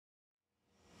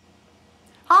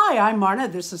Hi, I'm Marna.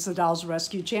 This is the Dolls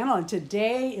Rescue Channel, and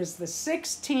today is the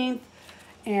 16th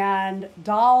and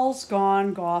Dolls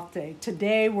Gone Goth Day.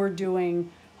 Today we're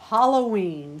doing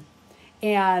Halloween,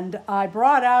 and I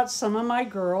brought out some of my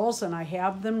girls, and I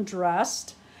have them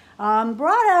dressed.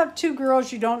 Brought out two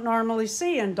girls you don't normally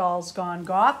see in Dolls Gone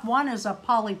Goth. One is a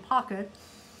Polly Pocket.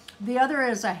 The other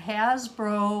is a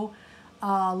Hasbro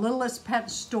Littlest Pet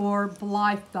Store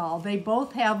Blythe doll. They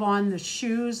both have on the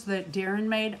shoes that Darren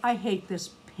made. I hate this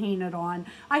painted on.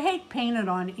 I hate painted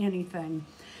on anything.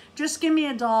 Just give me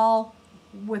a doll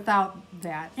without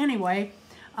that. Anyway,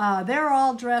 they're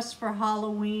all dressed for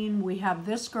Halloween. We have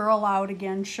this girl out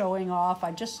again showing off.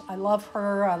 I love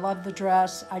her. I love the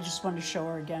dress. I just want to show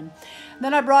her again.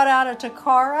 Then I brought out a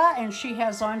Takara, and she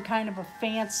has on kind of a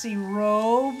fancy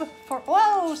robe for,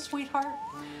 whoa, sweetheart.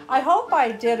 I hope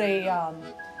I did a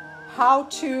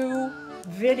how-to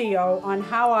video on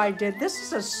how I did. This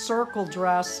is a circle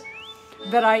dress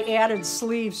that I added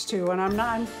sleeves to, and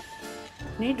I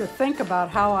need to think about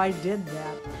how I did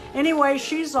that. Anyway,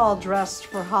 she's all dressed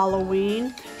for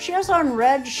Halloween. She has on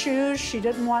red shoes. She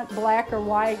didn't want black or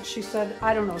white. She said,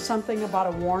 I don't know, something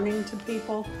about a warning to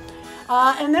people.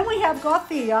 And then we have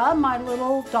Gothea, my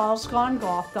little Dolls Gone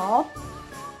Goth doll.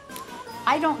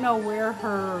 I don't know where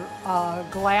her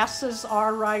glasses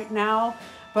are right now,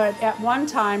 but at one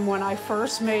time when I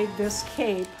first made this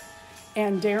cape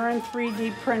and Darren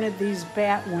 3D printed these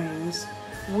bat wings,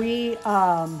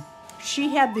 she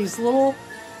had these little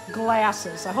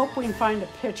glasses. I hope we can find a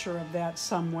picture of that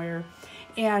somewhere.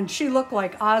 And she looked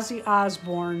like Ozzy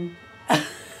Osbourne.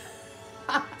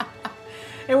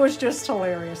 It was just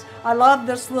hilarious. I love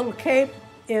this little cape.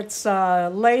 It's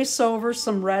lace over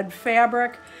some red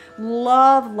fabric.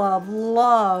 Love, love,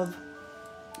 love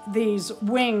these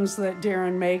wings that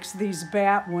Darren makes, these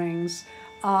bat wings.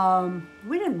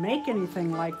 We didn't make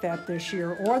anything like that this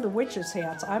year, or the witches'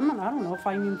 hats. I don't know if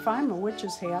I can find the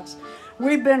witches' hats.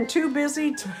 We've been too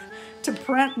busy to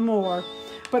print more.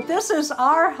 But this is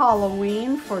our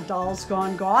Halloween for Dolls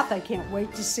Gone Goth. I can't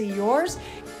wait to see yours.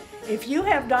 If you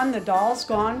have done the Dolls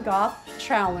Gone Goth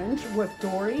challenge with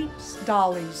Dory,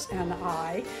 Dollies, and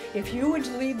I, if you would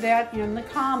leave that in the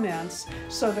comments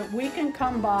so that we can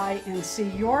come by and see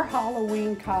your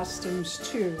Halloween costumes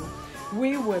too.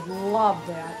 We would love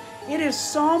that. It is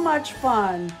so much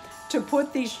fun to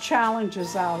put these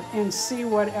challenges out and see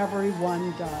what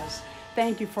everyone does.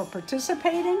 Thank you for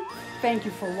participating. Thank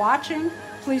you for watching.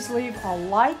 Please leave a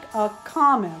like, a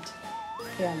comment,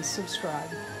 and subscribe.